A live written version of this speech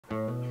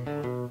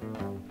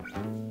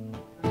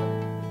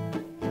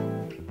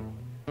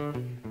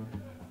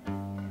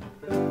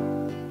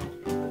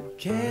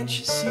Can't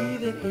you see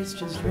that it's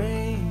just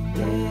raining?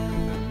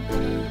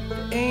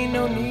 There ain't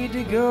no need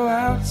to go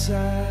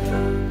outside.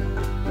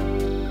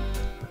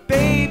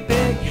 Baby,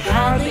 you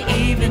hardly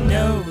even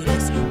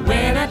notice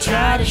when I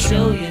try to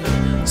show you.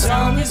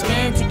 Song is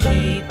meant to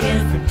keep you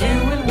from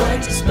doing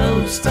what you're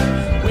supposed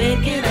to.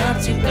 Waking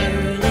up too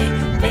early,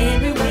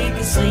 maybe we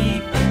can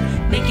sleep.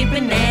 Make your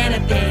banana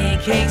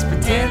pancakes,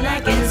 pretend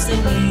like it's the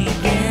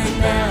weekend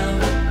now.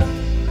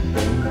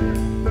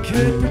 We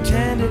could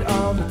pretend it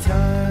all the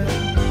time.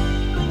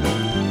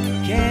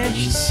 Can't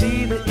you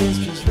see that it's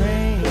just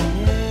raining?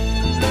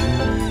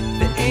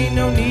 There ain't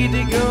no need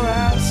to go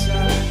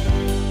outside.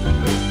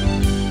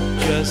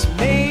 Just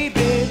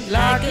maybe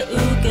like a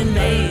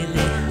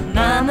ukulele,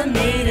 mama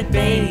made it,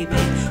 baby.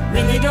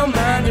 Really don't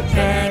mind the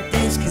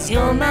practice, cause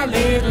you're my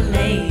little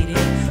lady.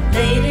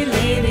 Lady,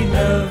 lady,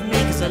 love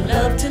me, cause I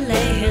love to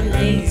lay here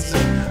lazy.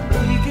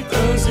 We could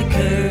close the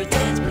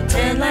curtains,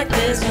 pretend like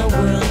there's no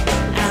world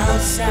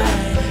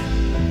outside.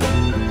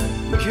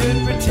 We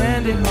could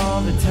pretend it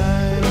all the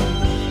time.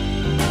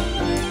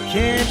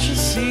 Can't you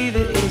see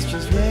that it's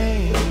just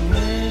raining?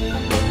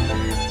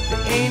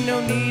 There ain't no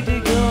need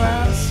to go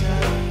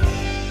outside.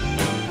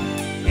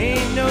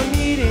 Ain't no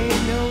need,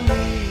 ain't no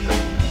need.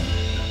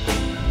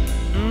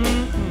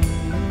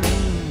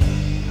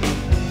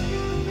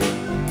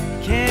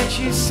 Can't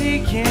you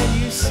see,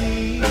 can't you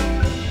see?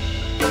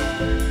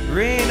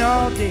 Rain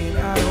all day and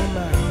I don't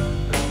mind.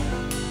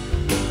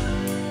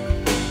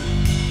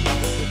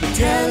 The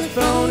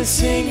telephone is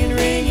singing,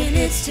 ringing,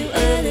 it's too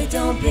early,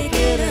 don't pick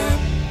it up.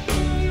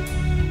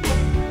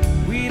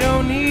 We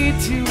don't need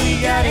to, we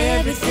got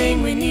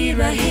everything we need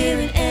right here,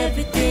 and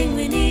everything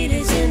we need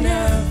is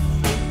enough.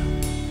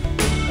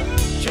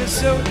 Just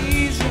so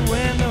easy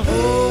when the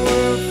whole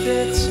world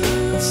fits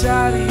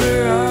inside of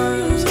your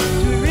arms. Do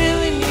we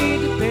really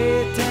need to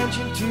pay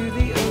attention to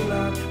the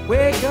alarm?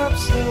 Wake up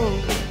slow,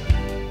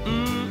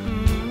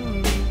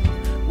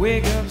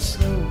 wake up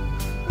slow.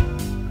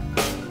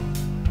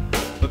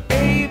 But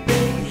baby,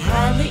 you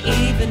hardly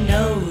even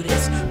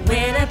notice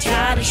when I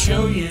try to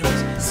show you.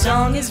 The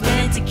song is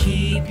meant to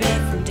keep you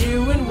from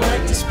doing what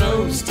you're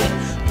supposed to.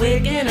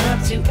 Waking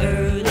up too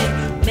early,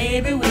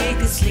 maybe we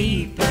could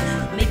sleep.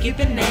 Make your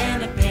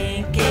banana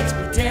pancakes,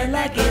 pretend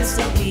like it's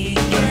the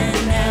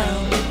weekend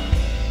now.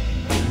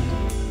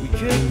 We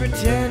could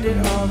pretend it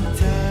all the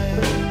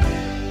time.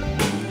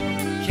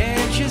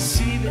 Can't you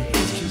see that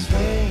it's just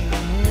raining?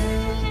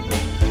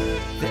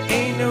 There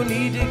ain't no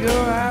need to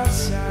go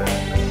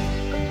outside.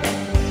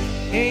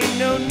 Ain't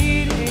no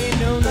need, ain't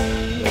no need.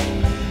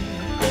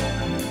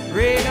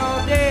 Rain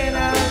all day and I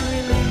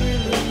really,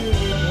 really,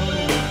 really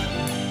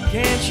know.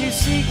 Can't you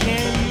see,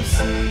 can't you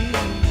see?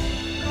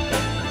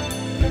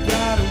 You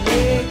gotta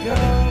wake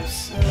up.